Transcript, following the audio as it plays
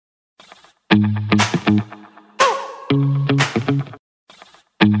Hello,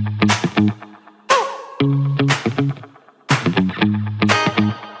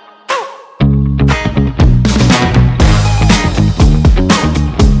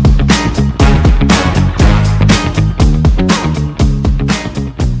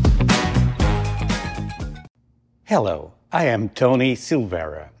 I am Tony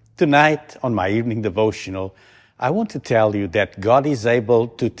Silvera. Tonight, on my evening devotional, I want to tell you that God is able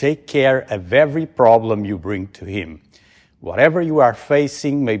to take care of every problem you bring to Him. Whatever you are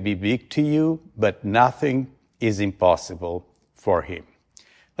facing may be big to you, but nothing is impossible for Him.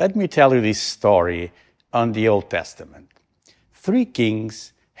 Let me tell you this story on the Old Testament. 3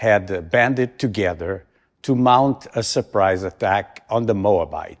 kings had banded together to mount a surprise attack on the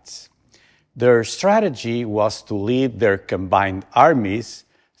Moabites. Their strategy was to lead their combined armies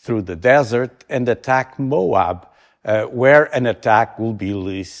through the desert and attack Moab, where an attack would be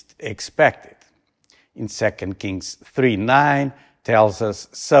least expected. In 2 Kings 3:9 tells us,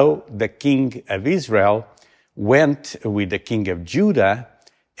 "So the king of Israel went with the king of Judah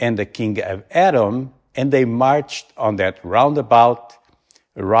and the king of Edom, and they marched on that roundabout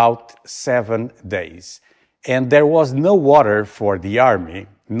route 7 days. And there was no water for the army,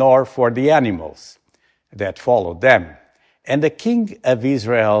 nor for the animals that followed them. And the king of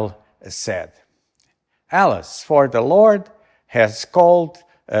Israel said, 'Alas, for the Lord has called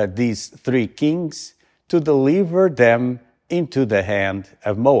these 3 kings to deliver them into the hand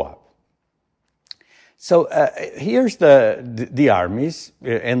of Moab.'" So here's the armies,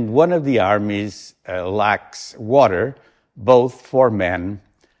 and one of the armies lacks water, both for men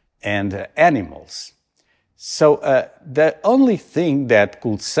and animals. So the only thing that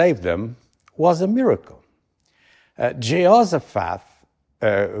could save them was a miracle. Jehoshaphat,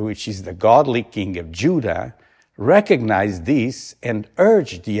 which is the godly king of Judah, recognized this and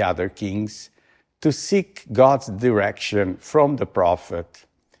urged the other kings to seek God's direction from the prophet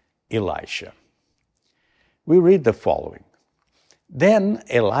Elisha. We read the following. "Then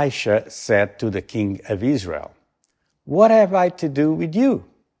Elisha said to the king of Israel, 'What have I to do with you?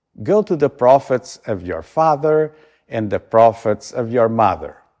 Go to the prophets of your father and the prophets of your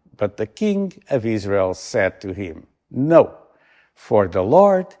mother.' But the king of Israel said to him, 'No, for the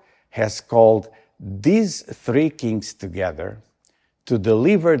Lord has called these 3 kings together to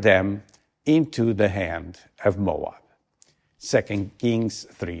deliver them into the hand of Moab.'" 2 Kings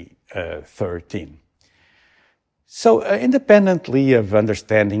 3:13. So independently of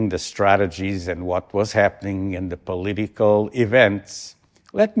understanding the strategies and what was happening in the political events,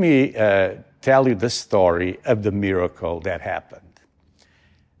 let me tell you the story of the miracle that happened.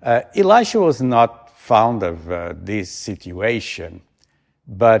 Elisha was not fond of this situation,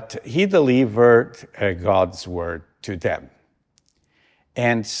 but he delivered God's word to them.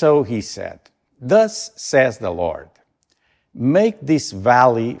 And so he said, "Thus says the Lord, make this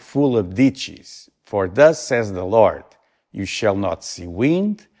valley full of ditches, for thus says the Lord, you shall not see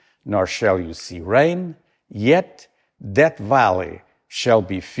wind, nor shall you see rain, yet that valley shall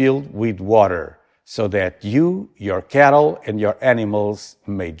be filled with water, so that you, your cattle, and your animals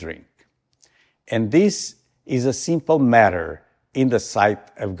may drink." And this is a simple matter in the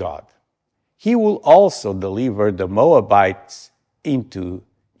sight of God. He will also deliver the Moabites into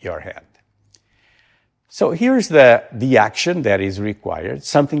your hand. So here's the action that is required,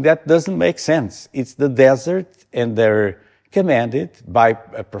 something that doesn't make sense. It's the desert, and they're commanded by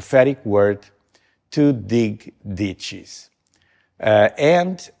a prophetic word to dig ditches.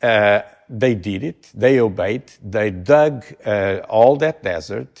 They did it. They obeyed. They dug all that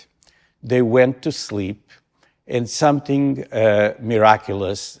desert. They went to sleep, and something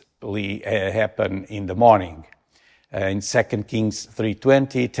miraculously happened in the morning. In 2 Kings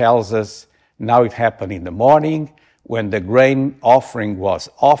 3:20 tells us, "Now it happened in the morning, when the grain offering was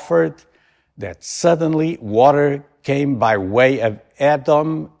offered, that suddenly water came by way of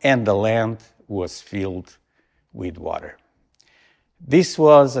Edom, and the land was filled with water." This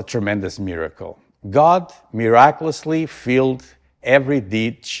was a tremendous miracle. God miraculously filled every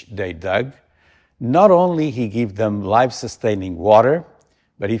ditch they dug. Not only He gave them life-sustaining water,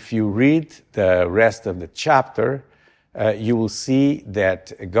 but if you read the rest of the chapter, you will see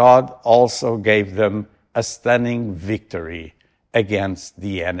that God also gave them a stunning victory against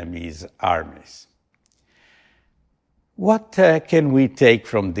the enemy's armies. What can we take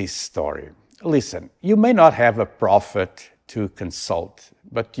from this story? Listen, you may not have a prophet to consult,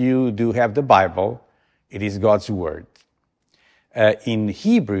 but you do have the Bible. It is God's Word. In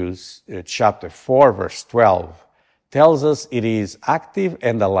Hebrews chapter 4, verse 12, tells us it is active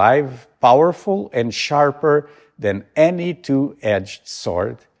and alive, powerful and sharper than any two-edged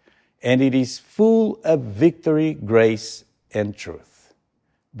sword, and it is full of victory, grace, and truth.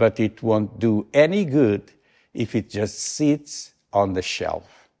 But it won't do any good if it just sits on the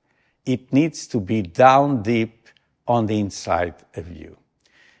shelf. It needs to be down deep on the inside of you.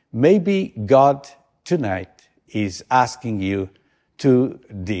 Maybe God tonight is asking you to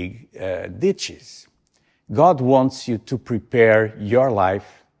dig ditches. God wants you to prepare your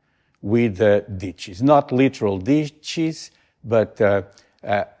life with ditches, not literal ditches, but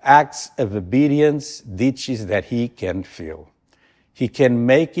acts of obedience, ditches that He can fill. He can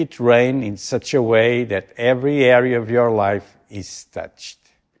make it rain in such a way that every area of your life is touched.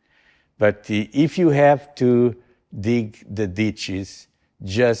 But if you have to dig the ditches,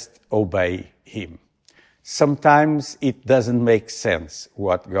 just obey Him. Sometimes it doesn't make sense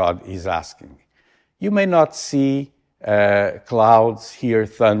what God is asking. You may not see clouds, hear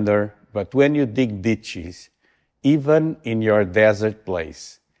thunder, but when you dig ditches, even in your desert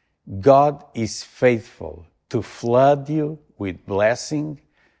place, God is faithful to flood you with blessing,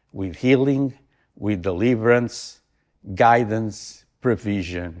 with healing, with deliverance, guidance,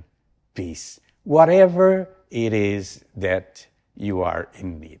 provision, peace, whatever it is that you are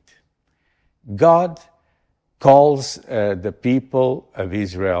in need. God calls the people of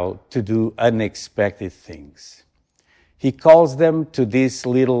Israel to do unexpected things. He calls them to this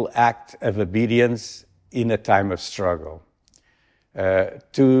little act of obedience in a time of struggle,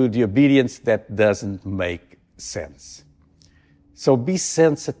 to the obedience that doesn't make sense. So be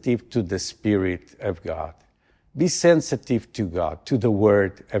sensitive to the Spirit of God. Be sensitive to God, to the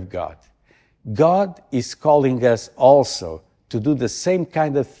Word of God. God is calling us also to do the same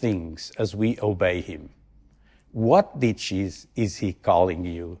kind of things as we obey Him. What ditches is He calling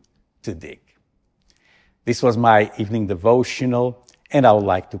you to dig? This was my evening devotional, and I would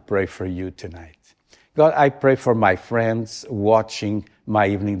like to pray for you tonight. God, I pray for my friends watching my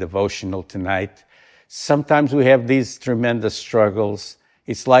evening devotional tonight. Sometimes we have these tremendous struggles.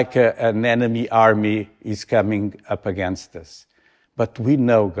 It's like an enemy army is coming up against us. But we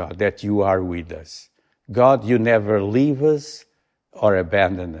know, God, that you are with us. God, you never leave us or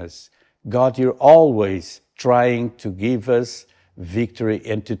abandon us. God, you're always trying to give us victory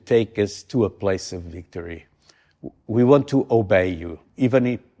and to take us to a place of victory. We want to obey you,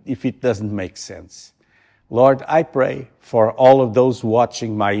 even if it doesn't make sense. Lord, I pray for all of those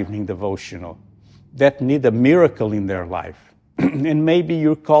watching my evening devotional that need a miracle in their life. And maybe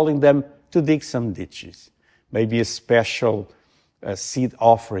you're calling them to dig some ditches. Maybe a special seed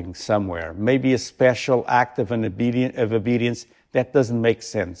offering somewhere. Maybe a special act of obedience that doesn't make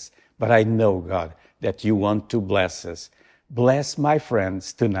sense. But I know, God, that you want to bless us. Bless my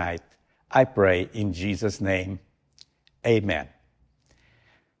friends tonight. I pray in Jesus' name. Amen.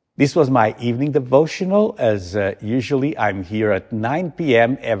 This was my evening devotional. As usually, I'm here at 9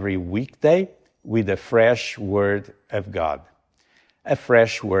 p.m. every weekday with a fresh word of God, a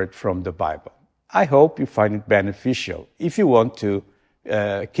fresh word from the Bible. I hope you find it beneficial. If you want to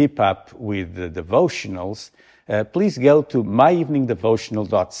keep up with the devotionals, please go to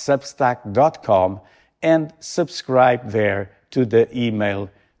myeveningdevotional.substack.com and subscribe there to the email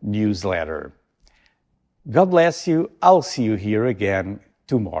newsletter. God bless you. I'll see you here again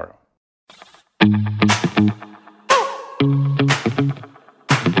tomorrow.